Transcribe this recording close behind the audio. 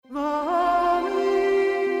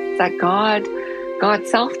that God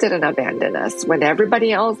self didn't abandon us when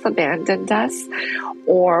everybody else abandoned us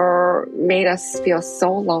or made us feel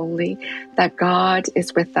so lonely, that God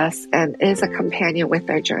is with us and is a companion with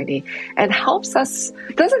our journey and helps us,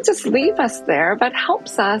 doesn't just leave us there, but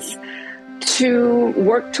helps us to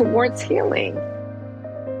work towards healing.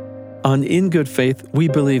 On In Good Faith, we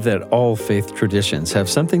believe that all faith traditions have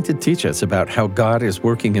something to teach us about how God is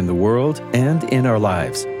working in the world and in our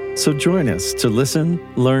lives. So join us to listen,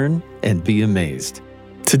 learn, and be amazed.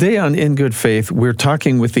 Today on In Good Faith, we're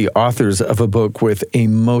talking with the authors of a book with a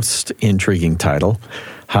most intriguing title.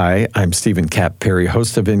 Hi, I'm Stephen Cap Perry,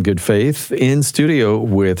 host of In Good Faith, in studio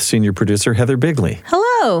with senior producer Heather Bigley.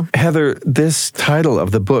 Hello. Heather, this title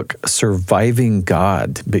of the book, Surviving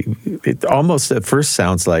God, it almost at first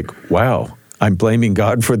sounds like, wow, I'm blaming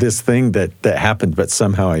God for this thing that happened, but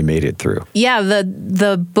somehow I made it through. Yeah,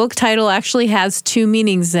 the book title actually has two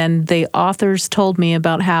meanings, and the authors told me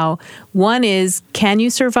about how one is, can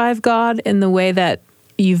you survive God in the way that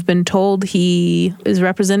you've been told he is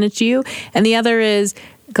represented to you? And the other is,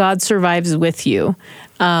 God survives with you.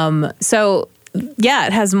 So, yeah,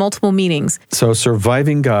 it has multiple meanings. So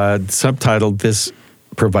Surviving God, subtitled, this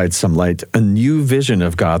provides some light, a new vision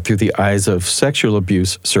of God through the eyes of sexual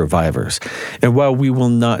abuse survivors. And while we will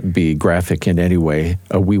not be graphic in any way,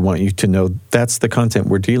 we want you to know that's the content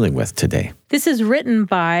we're dealing with today. This is written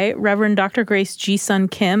by Reverend Dr. Grace G. Sun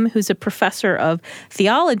Kim, who's a professor of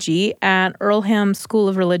theology at Earlham School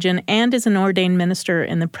of Religion and is an ordained minister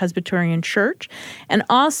in the Presbyterian Church. And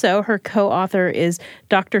also her co-author is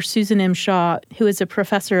Dr. Susan M. Shaw, who is a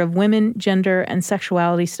professor of women, gender, and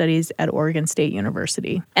sexuality studies at Oregon State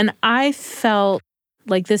University. And I felt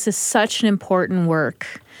like this is such an important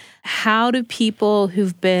work. How do people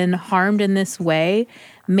who've been harmed in this way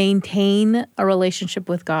maintain a relationship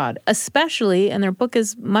with God, especially, and their book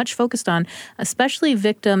is much focused on, especially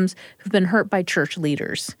victims who've been hurt by church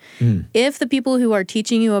leaders. If the people who are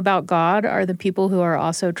teaching you about God are the people who are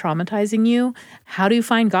also traumatizing you, how do you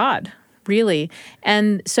find God, really?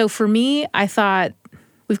 And so for me, I thought,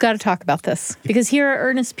 we've got to talk about this, because here are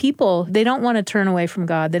earnest people. They don't want to turn away from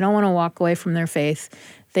God. They don't want to walk away from their faith.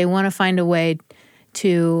 They want to find a way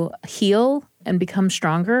to heal and become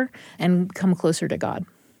stronger and come closer to God.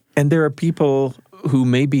 And there are people who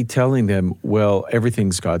may be telling them, well,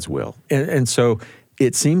 everything's God's will. And so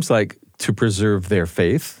it seems like to preserve their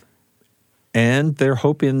faith and their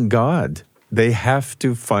hope in God, they have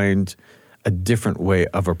to find a different way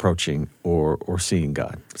of approaching or seeing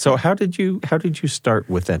God. So how did you start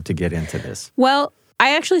with them to get into this? Well,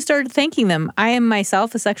 I actually started thanking them. I am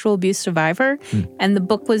myself a sexual abuse survivor, and the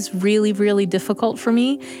book was really, really difficult for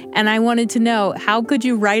me. And I wanted to know, how could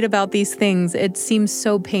you write about these things? It seems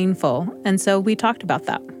so painful. And so we talked about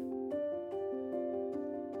that.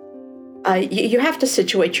 You have to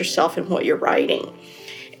situate yourself in what you're writing.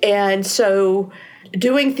 And so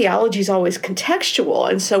doing theology is always contextual.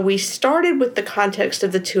 And so we started with the context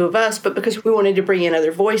of the two of us, but because we wanted to bring in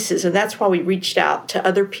other voices, and that's why we reached out to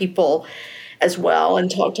other people as well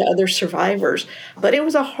and talked to other survivors. But it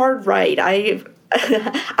was a hard write.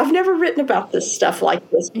 I've never written about this stuff like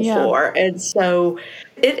this before. Yeah. And so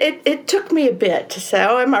it took me a bit to say,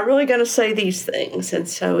 oh, am I really going to say these things? And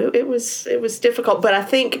so it was difficult. But I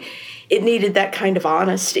think it needed that kind of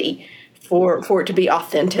honesty for it to be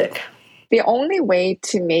authentic. The only way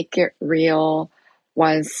to make it real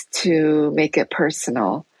was to make it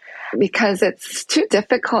personal, because it's too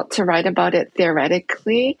difficult to write about it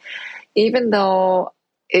theoretically, even though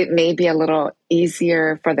it may be a little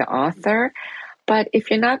easier for the author. But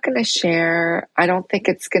if you're not going to share, I don't think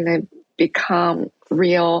it's going to become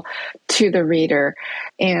real to the reader.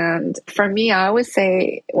 And for me, I always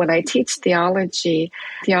say when I teach theology,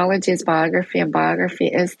 theology is biography and biography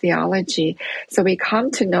is theology. So we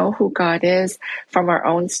come to know who God is from our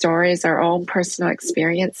own stories, our own personal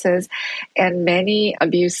experiences. And many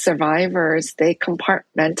abuse survivors, they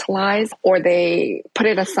compartmentalize or they put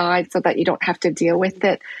it aside so that you don't have to deal with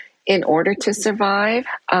it in order to survive.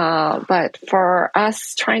 But for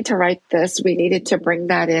us trying to write this, we needed to bring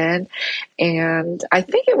that in. And I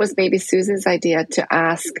think it was maybe Susan's idea to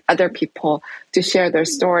ask other people to share their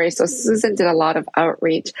stories. So Susan did a lot of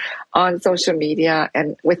outreach on social media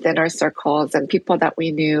and within our circles and people that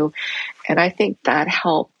we knew. And I think that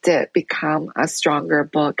helped it become a stronger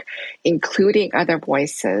book, including other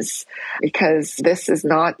voices, because this is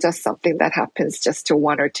not just something that happens just to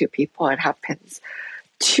one or two people. It happens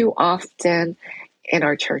too often in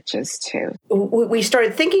our churches too. We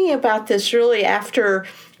started thinking about this really after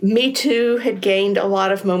Me Too had gained a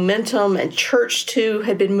lot of momentum and Church Too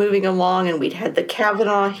had been moving along, and we'd had the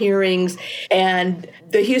Kavanaugh hearings, and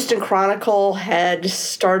the Houston Chronicle had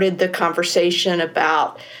started the conversation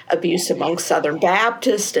about abuse among Southern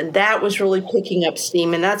Baptists, and that was really picking up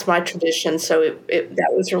steam, and that's my tradition, so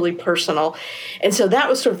that was really personal. And so that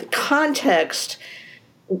was sort of the context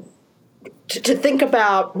to think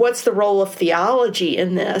about what's the role of theology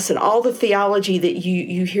in this, and all the theology that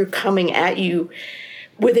you hear coming at you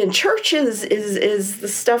within churches is the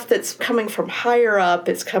stuff that's coming from higher up.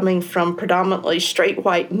 It's coming from predominantly straight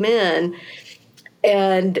white men,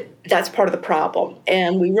 and that's part of the problem.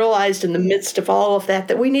 And we realized in the midst of all of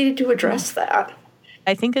that we needed to address that.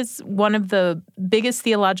 I think it's one of the biggest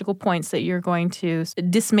theological points that you're going to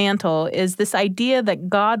dismantle is this idea that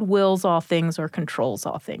God wills all things or controls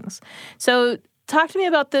all things. So talk to me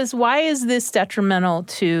about this. Why is this detrimental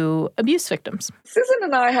to abuse victims? Susan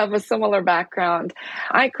and I have a similar background.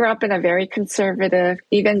 I grew up in a very conservative,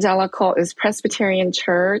 evangelical, Presbyterian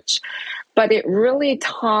church, but it really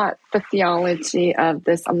taught the theology of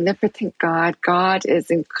this omnipotent God. God is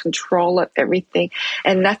in control of everything,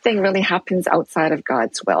 and nothing really happens outside of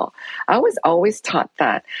God's will. I was always taught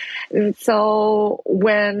that. And so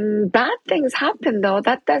when bad things happen, though,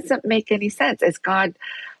 that doesn't make any sense. Is God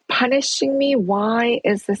punishing me? Why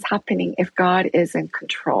is this happening if God is in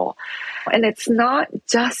control? And it's not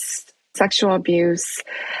just sexual abuse.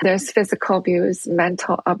 There's physical abuse,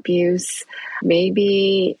 mental abuse.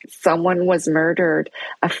 Maybe someone was murdered,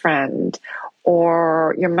 a friend,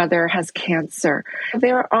 or your mother has cancer.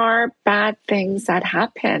 There are bad things that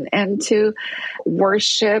happen. And to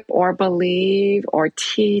worship or believe or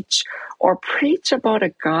teach or preach about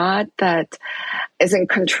a God that is in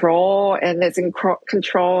control and is in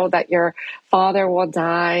control that your father will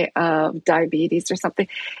die of diabetes or something,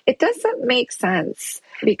 it doesn't make sense,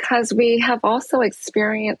 because we have also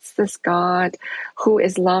experienced this God who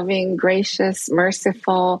is loving, gracious,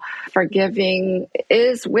 merciful, forgiving,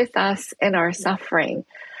 is with us in our suffering.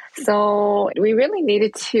 So we really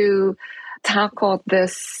needed to tackle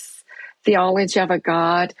this theology of a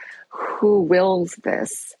God who wills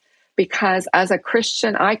this, because as a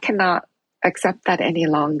Christian, I cannot accept that any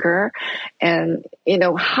longer. And,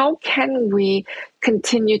 how can we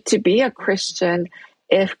continue to be a Christian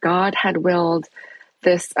if God had willed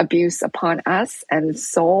this abuse upon us and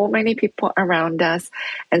so many people around us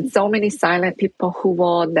and so many silent people who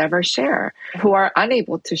will never share, who are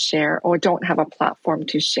unable to share or don't have a platform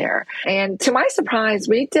to share? And to my surprise,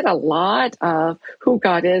 we did a lot of who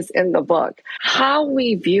God is in the book. How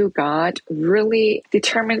we view God really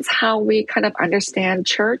determines how we kind of understand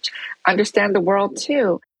church, understand the world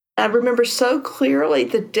too. I remember so clearly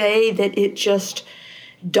the day that it just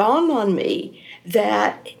dawned on me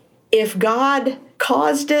that if God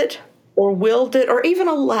caused it or willed it or even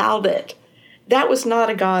allowed it, that was not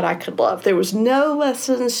a God I could love. There was no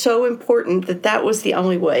lesson so important that was the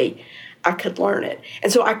only way I could learn it.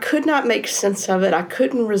 And so I could not make sense of it. I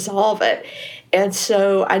couldn't resolve it. And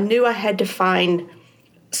so I knew I had to find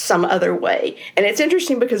some other way. And it's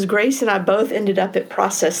interesting because Grace and I both ended up at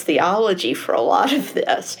process theology for a lot of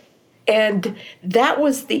this. And that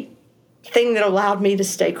was the thing that allowed me to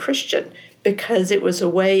stay Christian, because it was a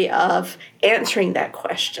way of answering that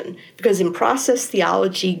question. Because in process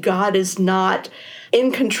theology, God is not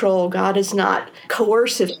in control, God is not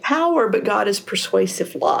coercive power, but God is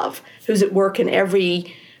persuasive love, who's at work in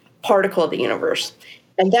every particle of the universe.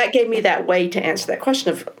 And that gave me that way to answer that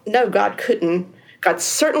question of, no, God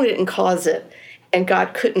certainly didn't cause it, and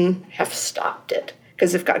God couldn't have stopped it.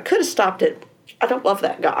 Because if God could have stopped it, I don't love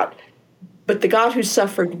that God. But the God who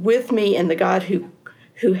suffered with me and the God who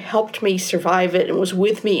helped me survive it and was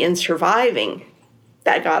with me in surviving,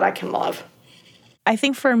 that God I can love. I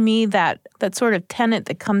think for me that sort of tenet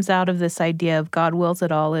that comes out of this idea of God wills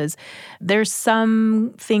it all is there's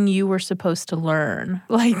something you were supposed to learn.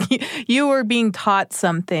 Like you were being taught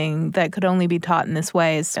something that could only be taught in this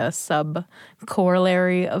way as a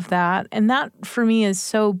sub-corollary of that. And that for me is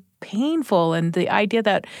so painful. And the idea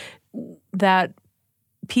that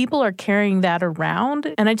people are carrying that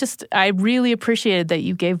around. And I really appreciated that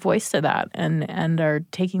you gave voice to that and are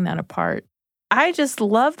taking that apart. I just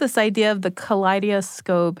love this idea of the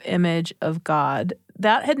kaleidoscope image of God.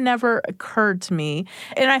 That had never occurred to me,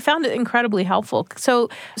 and I found it incredibly helpful. So,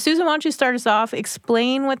 Susan, why don't you start us off,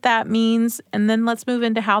 explain what that means, and then let's move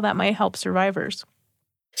into how that might help survivors.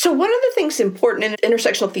 So one of the things important in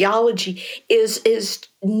intersectional theology is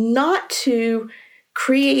not to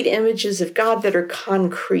create images of God that are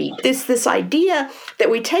concrete. It's this idea that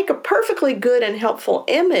we take a perfectly good and helpful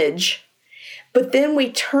image, but then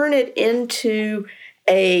we turn it into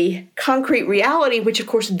a concrete reality, which of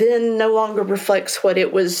course then no longer reflects what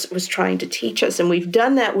it was trying to teach us. And we've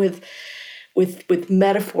done that with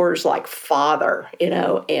metaphors like Father,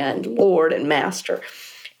 and Lord and Master.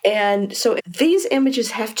 And so these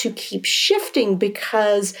images have to keep shifting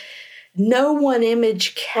because no one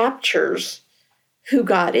image captures who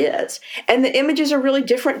God is. And the images are really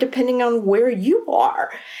different depending on where you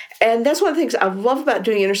are. And that's one of the things I love about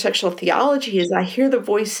doing intersectional theology is I hear the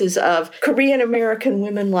voices of Korean American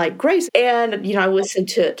women like Grace. And, I listen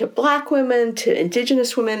to Black women, to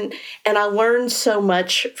Indigenous women, and I learn so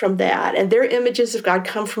much from that. And their images of God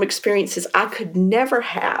come from experiences I could never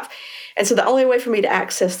have. And so the only way for me to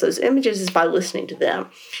access those images is by listening to them.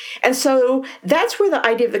 And so that's where the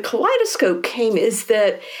idea of the kaleidoscope came, is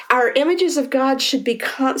that our images of God should be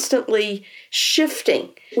constantly shifting.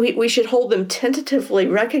 We should hold them tentatively,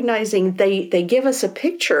 recognizing they give us a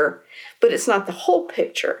picture, but it's not the whole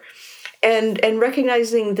picture. And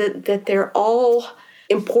recognizing that they're all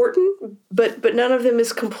important, but none of them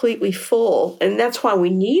is completely full. And that's why we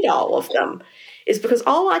need all of them, is because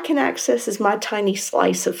all I can access is my tiny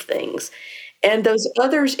slice of things. And those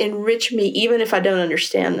others enrich me even if I don't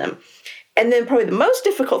understand them. And then probably the most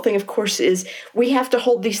difficult thing, of course, is we have to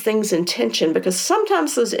hold these things in tension, because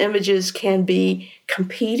sometimes those images can be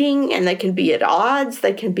competing and they can be at odds.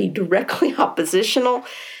 They can be directly oppositional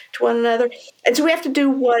to one another. And so we have to do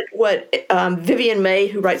what Vivian May,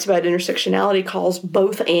 who writes about intersectionality, calls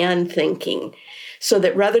both and thinking. So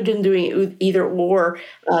that rather than doing either or,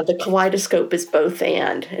 the kaleidoscope is both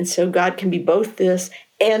and. And so God can be both this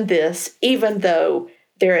and this, even though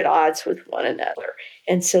they're at odds with one another.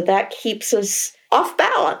 And so that keeps us off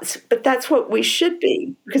balance. But that's what we should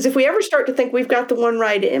be. Because if we ever start to think we've got the one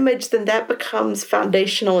right image, then that becomes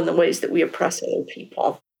foundational in the ways that we oppress other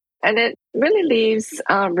people. And it really leaves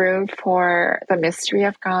room for the mystery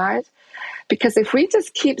of God. Because if we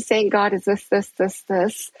just keep saying God is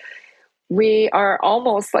this, we are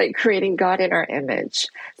almost like creating God in our image.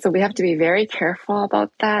 So we have to be very careful about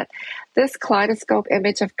that. This kaleidoscope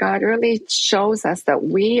image of God really shows us that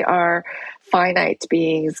we are finite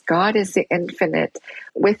beings. God is the infinite.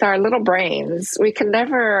 With our little brains, we can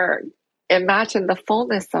never imagine the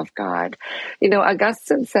fullness of God.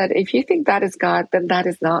 Augustine said, if you think that is God, then that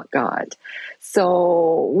is not God.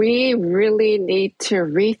 So we really need to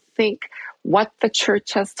rethink what the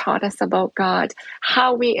church has taught us about God,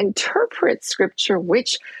 how we interpret Scripture,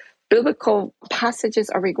 which biblical passages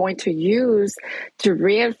are we going to use to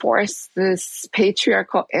reinforce this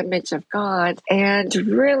patriarchal image of God, and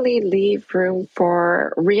really leave room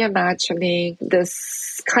for reimagining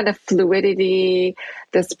this kind of fluidity,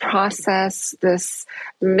 this process, this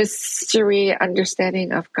mystery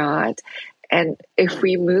understanding of God. And if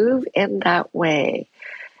we move in that way,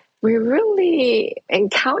 we really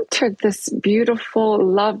encountered this beautiful,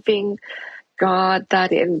 loving God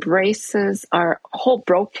that embraces our whole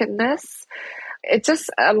brokenness. It's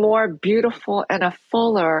just a more beautiful and a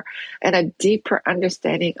fuller and a deeper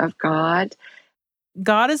understanding of God.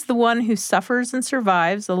 God is the one who suffers and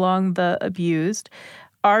survives along the abused.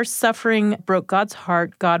 Our suffering broke God's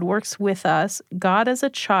heart. God works with us. God as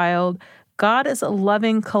a child. God is a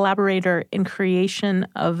loving collaborator in creation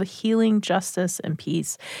of healing, justice, and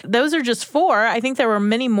peace. Those are just 4. I think there were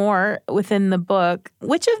many more within the book.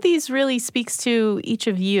 Which of these really speaks to each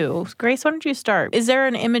of you? Grace, why don't you start? Is there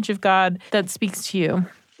an image of God that speaks to you?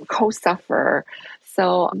 Co-sufferer.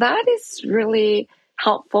 So that is really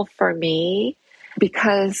helpful for me,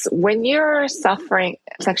 because when you're suffering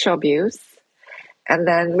sexual abuse, and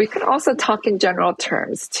then we can also talk in general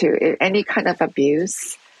terms to any kind of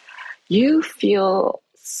abuse, you feel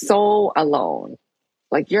so alone.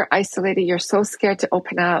 Like you're isolated. You're so scared to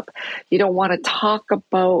open up. You don't want to talk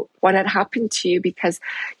about what had happened to you because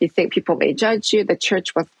you think people may judge you. The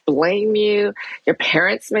church will blame you. Your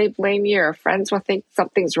parents may blame you. Your friends will think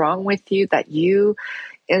something's wrong with you, that you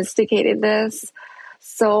instigated this.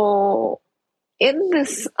 So in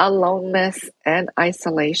this aloneness and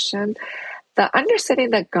isolation, the understanding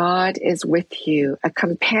that God is with you, a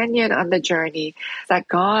companion on the journey, that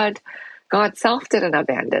God self didn't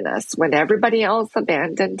abandon us when everybody else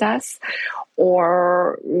abandoned us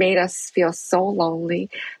or made us feel so lonely,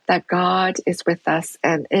 that God is with us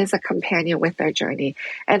and is a companion with our journey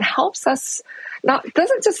and helps us,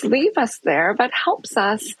 doesn't just leave us there, but helps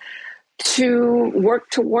us to work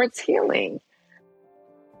towards healing.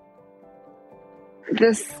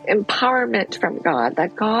 This empowerment from God,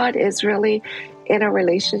 that God is really in a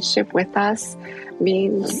relationship with us,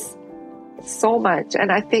 means so much. And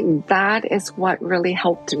I think that is what really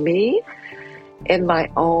helped me in my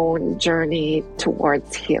own journey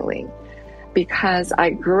towards healing. because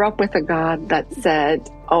I grew up with a God that said,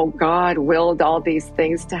 oh, God willed all these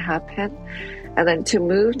things to happen. And then to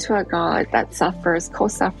move to a God that suffers,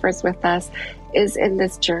 co-suffers with us, is in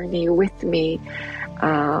this journey with me,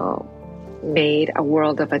 made a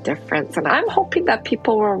world of a difference. And I'm hoping that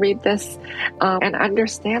people will read this and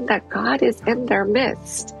understand that God is in their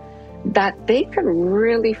midst, that they can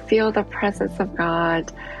really feel the presence of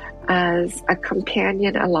God as a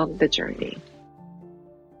companion along the journey.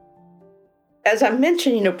 As I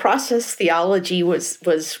mentioned, process theology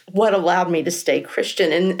was what allowed me to stay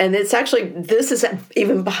Christian. And it's actually, this is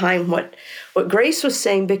even behind what Grace was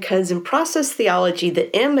saying, because in process theology,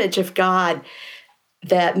 the image of God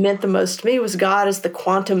that meant the most to me was God as the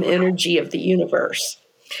quantum energy of the universe.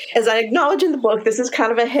 As I acknowledge in the book, this is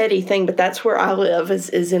kind of a heady thing, but that's where I live,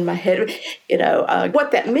 is in my head.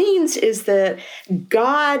 What that means is that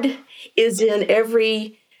God is in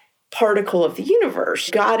every particle of the universe.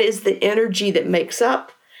 God is the energy that makes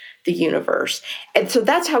up the universe. And so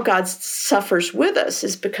that's how God suffers with us,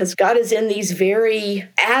 is because God is in these very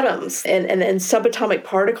atoms and subatomic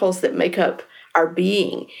particles that make up our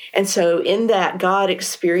being. And so in that, God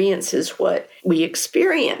experiences what we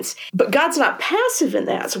experience. But God's not passive in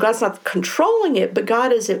that. So God's not controlling it, but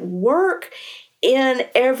God is at work in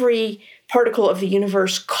every particle of the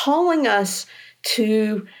universe, calling us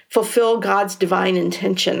to fulfill God's divine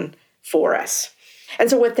intention for us. And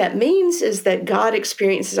so what that means is that God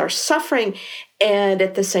experiences our suffering, and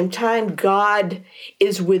at the same time, God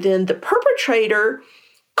is within the perpetrator,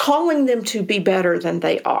 calling them to be better than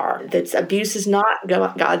they are. That abuse is not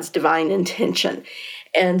God's divine intention.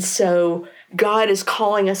 And so God is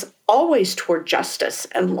calling us always toward justice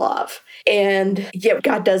and love. And yet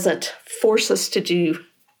God doesn't force us to do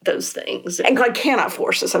those things. And God cannot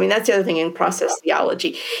force us. I mean, that's the other thing in process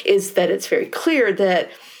theology, is that it's very clear that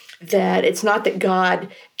it's not that God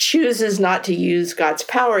chooses not to use God's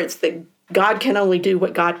power. It's that God can only do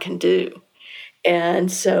what God can do.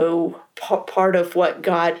 And so part of what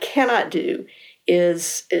God cannot do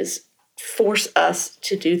is force us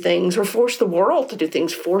to do things, or force the world to do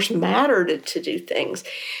things, force matter to do things.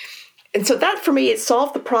 And so that, for me, it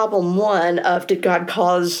solved the problem, one, of did God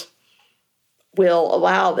will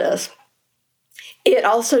allow this? It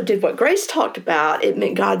also did what Grace talked about. It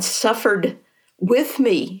meant God suffered with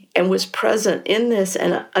me and was present in this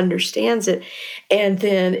and understands it. And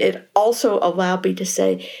then it also allowed me to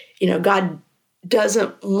say, God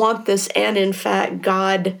doesn't want this, and in fact,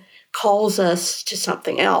 God calls us to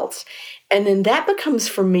something else. And then that becomes,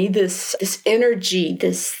 for me, this energy,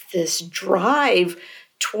 this drive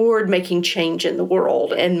toward making change in the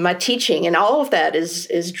world. And my teaching and all of that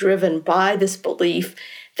is driven by this belief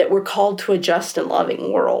that we're called to a just and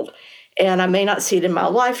loving world. And I may not see it in my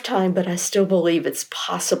lifetime, but I still believe it's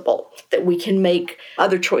possible that we can make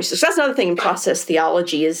other choices. That's another thing in process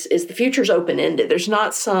theology is the future's open-ended. There's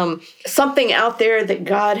not something out there that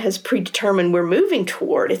God has predetermined we're moving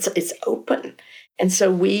toward. It's open. And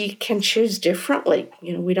so we can choose differently.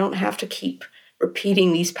 We don't have to keep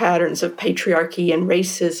repeating these patterns of patriarchy and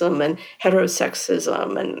racism and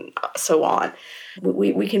heterosexism and so on.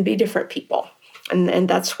 We can be different people. And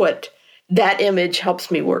that's what that image helps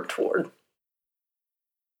me work toward.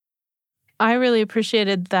 I really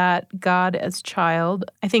appreciated that God as child.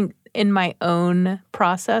 I think in my own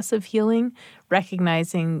process of healing,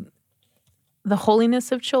 recognizing the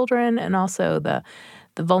holiness of children and also the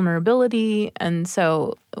vulnerability. And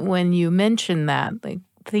so when you mention that, like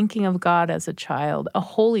thinking of God as a child, a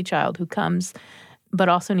holy child who comes but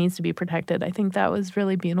also needs to be protected, I think that was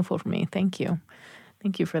really beautiful for me. Thank you.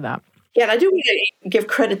 Thank you for that. Yeah, and I do want to give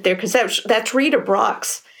credit there, because that's Rita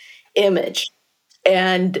Brock's image.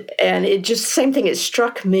 And it just, same thing, it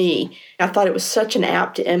struck me. I thought it was such an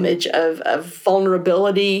apt image of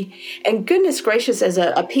vulnerability and, goodness gracious, as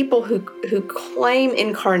a people who claim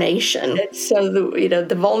incarnation. So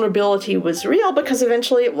the vulnerability was real, because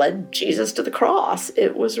eventually it led Jesus to the cross.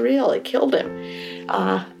 It was real. It killed him.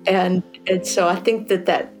 And so I think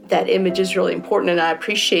that image is really important, and I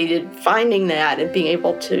appreciated finding that and being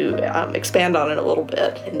able to expand on it a little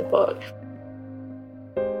bit in the book.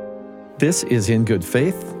 This is In Good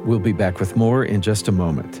Faith. We'll be back with more in just a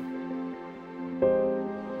moment.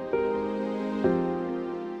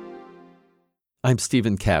 I'm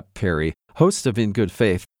Stephen Kapp Perry, host of In Good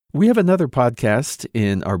Faith. We have another podcast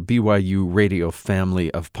in our BYU radio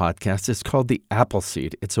family of podcasts. It's called The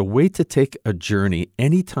Appleseed. It's a way to take a journey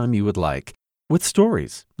anytime you would like, with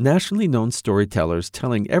stories, nationally known storytellers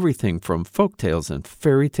telling everything from folk tales and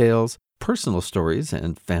fairy tales, personal stories,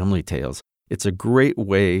 and family tales. It's a great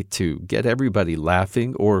way to get everybody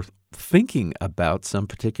laughing or thinking about some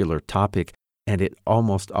particular topic and it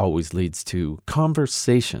almost always leads to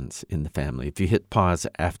conversations in the family. If you hit pause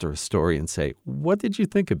after a story and say, what did you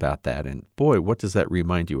think about that? And boy, what does that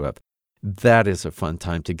remind you of? That is a fun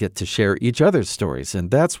time to get to share each other's stories, and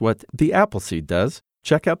that's what the Appleseed does.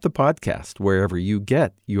 Check out the podcast wherever you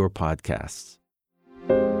get your podcasts.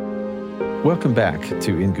 Welcome back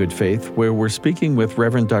to In Good Faith, where we're speaking with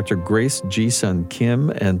Reverend Dr. Grace G. Sun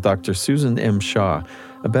Kim and Dr. Susan M. Shaw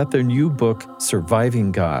about their new book,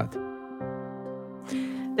 Surviving God.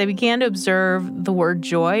 They began to observe the word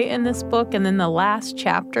joy in this book, and then the last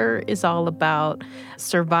chapter is all about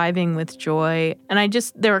surviving with joy. And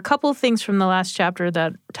there were a couple of things from the last chapter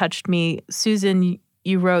that touched me. Susan,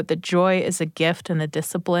 you wrote that joy is a gift and a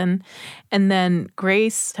discipline. And then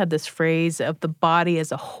Grace had this phrase of the body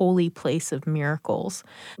as a holy place of miracles.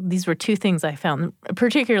 These were two things I found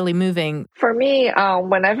particularly moving. For me,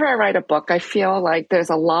 whenever I write a book, I feel like there's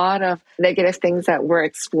a lot of negative things that we're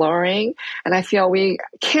exploring. And I feel we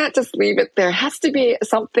can't just leave it there. It has to be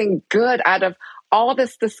something good out of all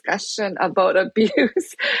this discussion about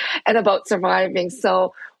abuse and about surviving.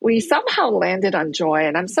 So we somehow landed on joy,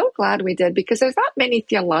 and I'm so glad we did, because there's not many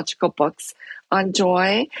theological books on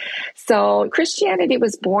joy. So Christianity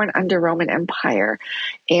was born under Roman Empire,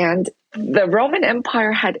 and the Roman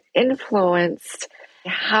Empire had influenced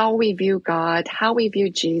how we view God, how we view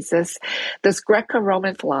Jesus, this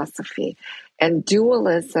Greco-Roman philosophy. And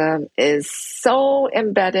dualism is so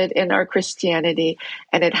embedded in our Christianity,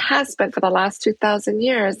 and it has been for the last 2,000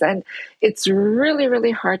 years, and it's really,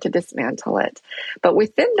 really hard to dismantle it. But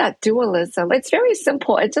within that dualism, it's very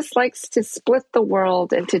simple. It just likes to split the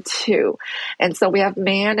world into two. And so we have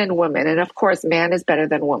man and woman, and of course, man is better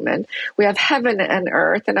than woman. We have heaven and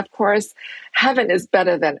earth, and of course, heaven is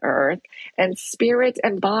better than earth, and spirit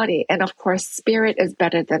and body, and of course, spirit is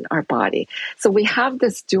better than our body. So we have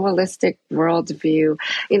this dualistic worldview.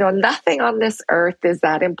 Nothing on this earth is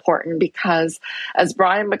that important, because, as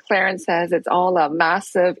Brian McLaren says, it's all a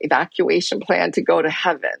massive evacuation plan to go to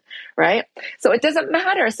heaven, right? So it doesn't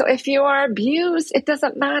matter. So if you are abused, it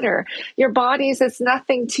doesn't matter. Your bodies is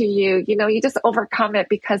nothing to you. You just overcome it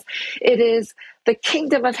because it is the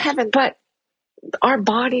kingdom of heaven. But our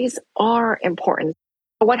bodies are important.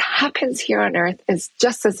 What happens here on earth is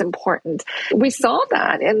just as important. We saw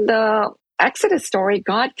that in the Exodus story.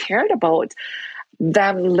 God cared about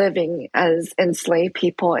them living as enslaved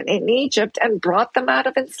people in Egypt and brought them out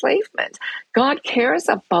of enslavement. God cares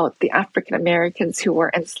about the African Americans who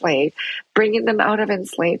were enslaved, bringing them out of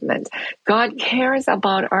enslavement. God cares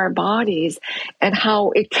about our bodies and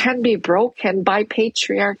how it can be broken by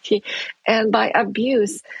patriarchy and by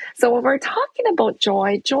abuse. So when we're talking about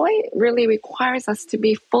joy, joy really requires us to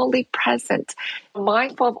be fully present,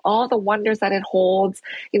 mindful of all the wonders that it holds.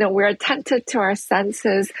 We're attentive to our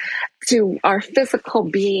senses, to our physical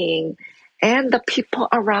being, and the people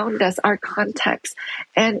around us, our context.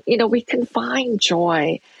 And, we can find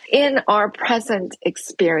joy in our present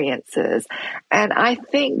experiences. And I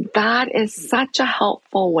think that is such a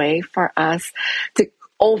helpful way for us to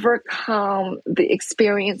overcome the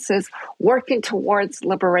experiences, working towards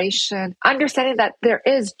liberation, understanding that there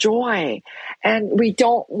is joy, and we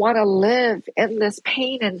don't want to live in this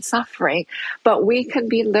pain and suffering, but we can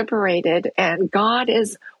be liberated, and God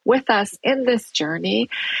is with us in this journey,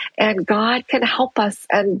 and God can help us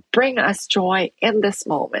and bring us joy in this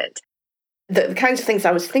moment. The kinds of things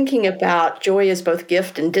I was thinking about, joy is both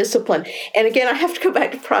gift and discipline. And again, I have to go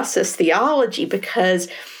back to process theology, because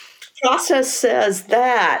process says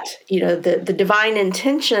that, the divine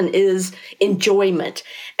intention is enjoyment.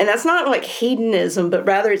 And that's not like hedonism, but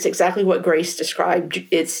rather it's exactly what Grace described.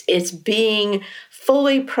 It's being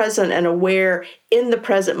fully present and aware in the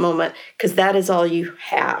present moment, because that is all you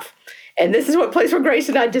have. And this is what place where Grace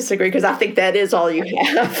and I disagree, because I think that is all you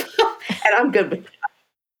have. And I'm good with that.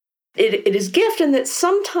 It is gift in that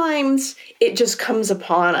sometimes it just comes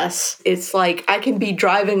upon us. It's like I can be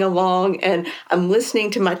driving along and I'm listening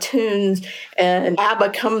to my tunes and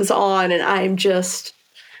ABBA comes on and I'm just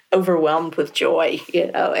overwhelmed with joy,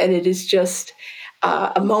 and it is just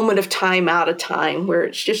a moment of time out of time where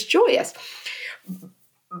it's just joyous.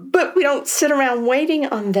 But we don't sit around waiting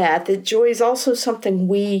on that. That joy is also something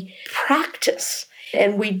we practice.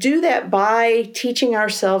 And we do that by teaching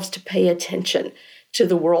ourselves to pay attention to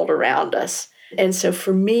the world around us. And so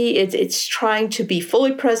for me, it's trying to be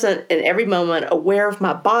fully present in every moment, aware of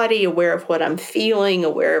my body, aware of what I'm feeling,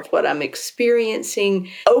 aware of what I'm experiencing,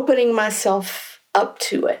 opening myself up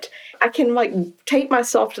to it. I can take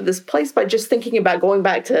myself to this place by just thinking about going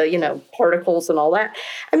back to, particles and all that.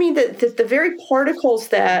 I mean, the very particles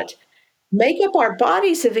that make up our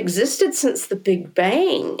bodies have existed since the Big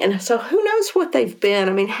Bang. And so who knows what they've been?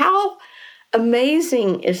 I mean, how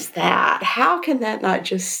amazing is that? How can that not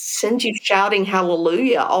just send you shouting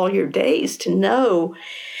hallelujah all your days to know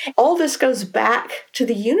all this goes back to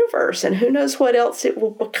the universe, and who knows what else it will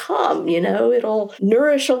become? It'll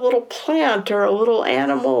nourish a little plant or a little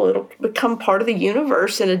animal. It'll become part of the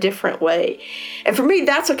universe in a different way. And for me,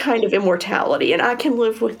 that's a kind of immortality, and I can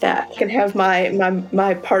live with that. I can have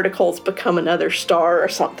my particles become another star or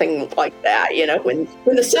something like that. When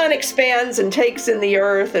the sun expands and takes in the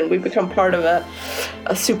earth and we become part of a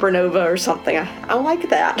supernova or something. I like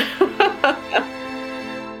that.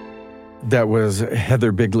 That was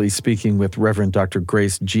Heather Bigley speaking with Reverend Dr.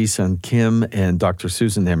 Grace Ji-Sun Kim and Dr.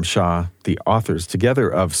 Susan M. Shaw, the authors together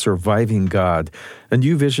of Surviving God, a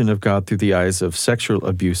new vision of God through the eyes of sexual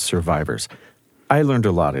abuse survivors. I learned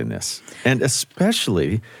a lot in this, and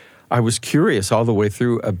especially I was curious all the way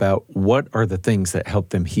through about what are the things that help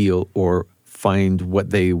them heal or find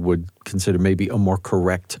what they would consider maybe a more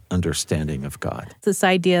correct understanding of God. This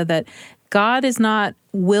idea that God is not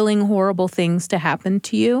willing horrible things to happen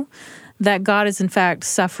to you, that God is in fact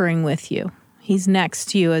suffering with you. He's next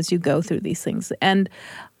to you as you go through these things. And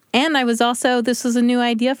I was also, this was a new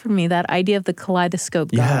idea for me, that idea of the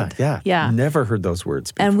kaleidoscope God. Yeah. Never heard those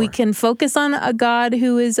words before. And we can focus on a God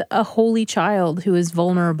who is a holy child, who is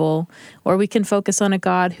vulnerable, or we can focus on a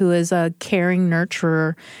God who is a caring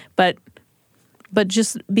nurturer, but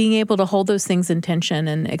just being able to hold those things in tension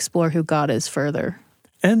and explore who God is further.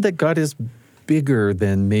 And that God is bigger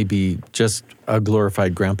than maybe just a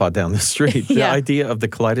glorified grandpa down the street. The idea of the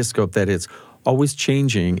kaleidoscope, that it's always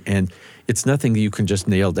changing and it's nothing that you can just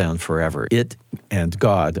nail down forever. It and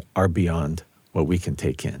God are beyond what we can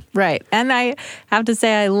take in. Right. And I have to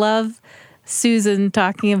say, I love Susan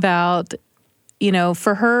talking about,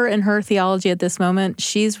 for her and her theology at this moment,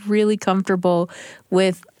 she's really comfortable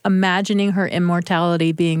with imagining her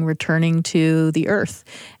immortality being returning to the earth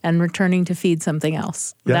and returning to feed something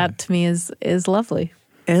else. Yeah. That to me is lovely.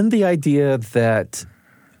 And the idea that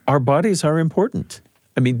our bodies are important.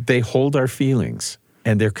 I mean, they hold our feelings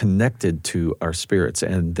and they're connected to our spirits,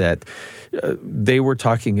 and that they were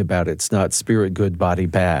talking about it's not spirit good, body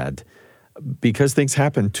bad, because things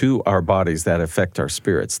happen to our bodies that affect our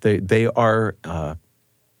spirits. They are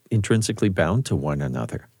intrinsically bound to one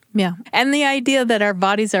another. Yeah. And the idea that our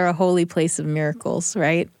bodies are a holy place of miracles,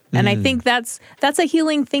 right? And I think that's a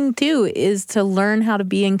healing thing too, is to learn how to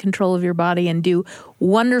be in control of your body and do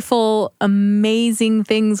wonderful, amazing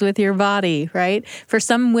things with your body, right? For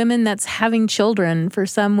some women, that's having children. For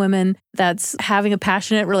some women, that's having a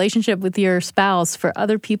passionate relationship with your spouse. For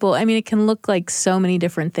other people, I mean, it can look like so many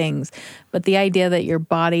different things. But the idea that your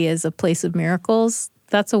body is a place of miracles,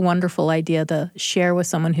 that's a wonderful idea to share with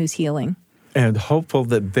someone who's healing. And hopeful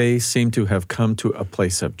that they seem to have come to a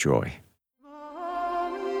place of joy.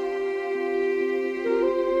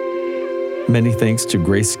 Many thanks to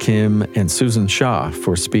Grace Kim and Susan Shaw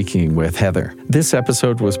for speaking with Heather. This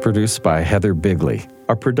episode was produced by Heather Bigley.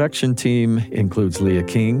 Our production team includes Leah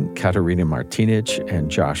King, Katarina Martinich,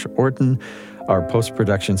 and Josh Orton. Our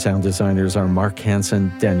post-production sound designers are Mark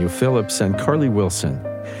Hansen, Daniel Phillips, and Carly Wilson.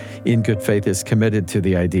 In Good Faith is committed to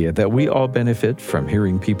the idea that we all benefit from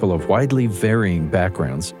hearing people of widely varying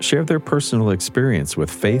backgrounds share their personal experience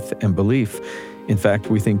with faith and belief. In fact,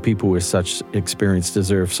 we think people with such experience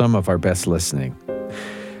deserve some of our best listening.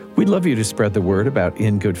 We'd love you to spread the word about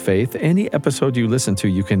In Good Faith. Any episode you listen to,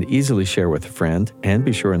 you can easily share with a friend, and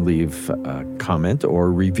be sure and leave a comment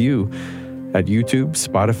or review at YouTube,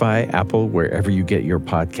 Spotify, Apple, wherever you get your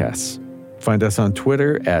podcasts. Find us on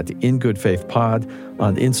Twitter at In Good Faith Pod,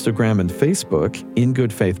 on Instagram and Facebook, In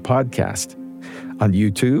Good Faith Podcast. On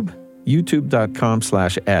YouTube,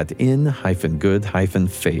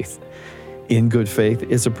 youtube.com/@in-good-faith. In Good Faith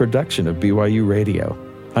is a production of BYU Radio.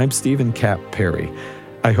 I'm Stephen Cap Perry.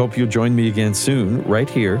 I hope you'll join me again soon, right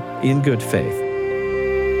here in Good Faith.